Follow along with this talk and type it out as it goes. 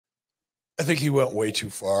I think he went way too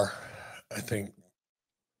far. I think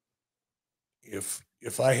if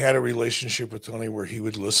I had a relationship with Tony where he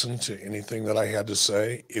would listen to anything that I had to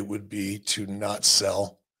say, it would be to not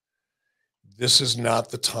sell. This is not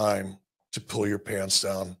the time to pull your pants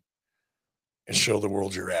down and show the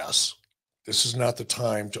world your ass. This is not the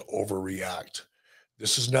time to overreact.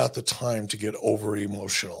 This is not the time to get over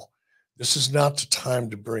emotional. This is not the time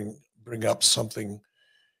to bring up something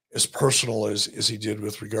as personal as he did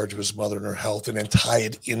with regard to his mother and her health and then tie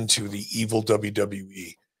it into the evil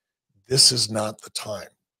WWE. This is not the time.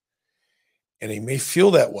 And he may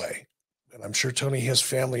feel that way. And I'm sure Tony has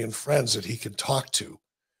family and friends that he can talk to.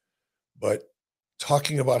 But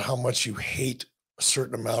talking about how much you hate a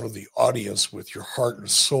certain amount of the audience with your heart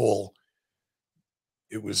and soul,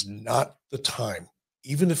 it was not the time.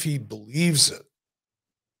 Even if he believes it,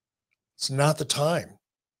 it's not the time.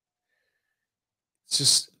 It's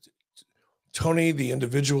just Tony, the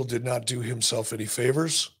individual, did not do himself any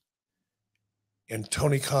favors. And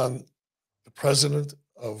Tony Khan, the president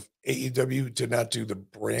of AEW, did not do the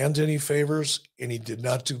brand any favors. And he did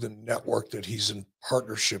not do the network that he's in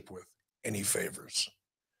partnership with any favors.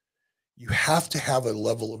 You have to have a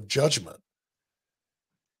level of judgment.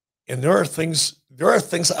 And there are things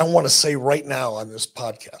I want to say right now on this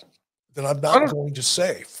podcast that I'm not going to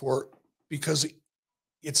say because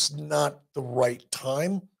it's not the right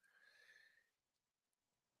time.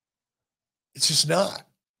 It's just not.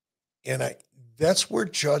 And that's where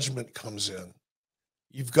judgment comes in.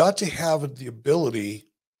 You've got to have the ability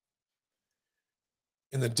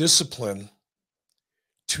and the discipline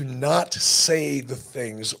to not say the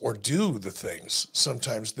things or do the things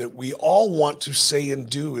sometimes that we all want to say and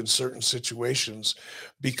do in certain situations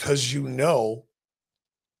because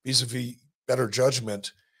vis-a-vis better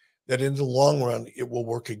judgment, that in the long run, it will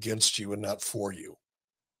work against you and not for you.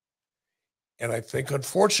 And I think,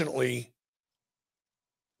 unfortunately,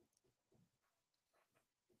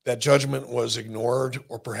 that judgment was ignored,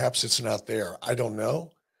 or perhaps it's not there. I don't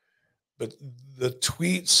know. But the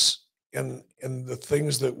tweets and the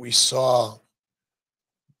things that we saw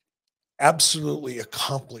absolutely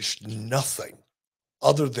accomplished nothing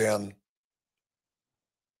other than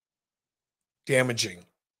damaging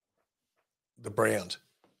the brand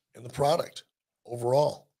and the product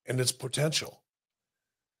overall and its potential.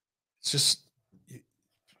 It's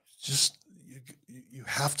just you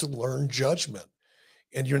have to learn judgment.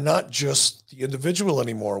 And you're not just the individual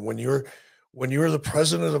anymore. When you're the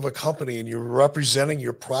president of a company and you're representing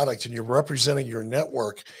your product and you're representing your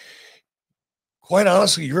network, quite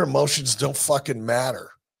honestly, your emotions don't fucking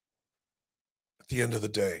matter at the end of the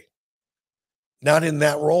day. Not in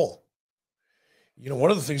that role. You know,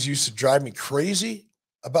 one of the things that used to drive me crazy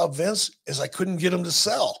about Vince is I couldn't get him to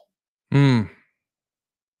sell. I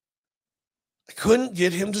couldn't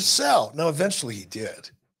get him to sell. Now, eventually he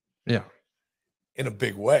did. Yeah. In a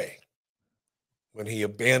big way. When he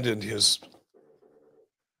abandoned his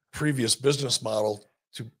previous business model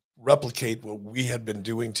to replicate what we had been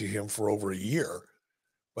doing to him for over a year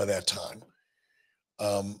by that time.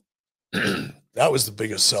 That was the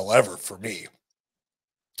biggest sell ever for me.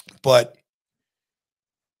 But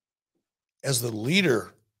as the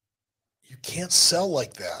leader, you can't sell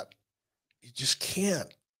like that. You just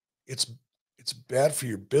can't. It's bad for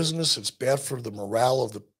your business. It's bad for the morale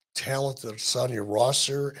of the talent that's on your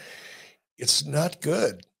roster. It's not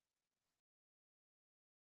good.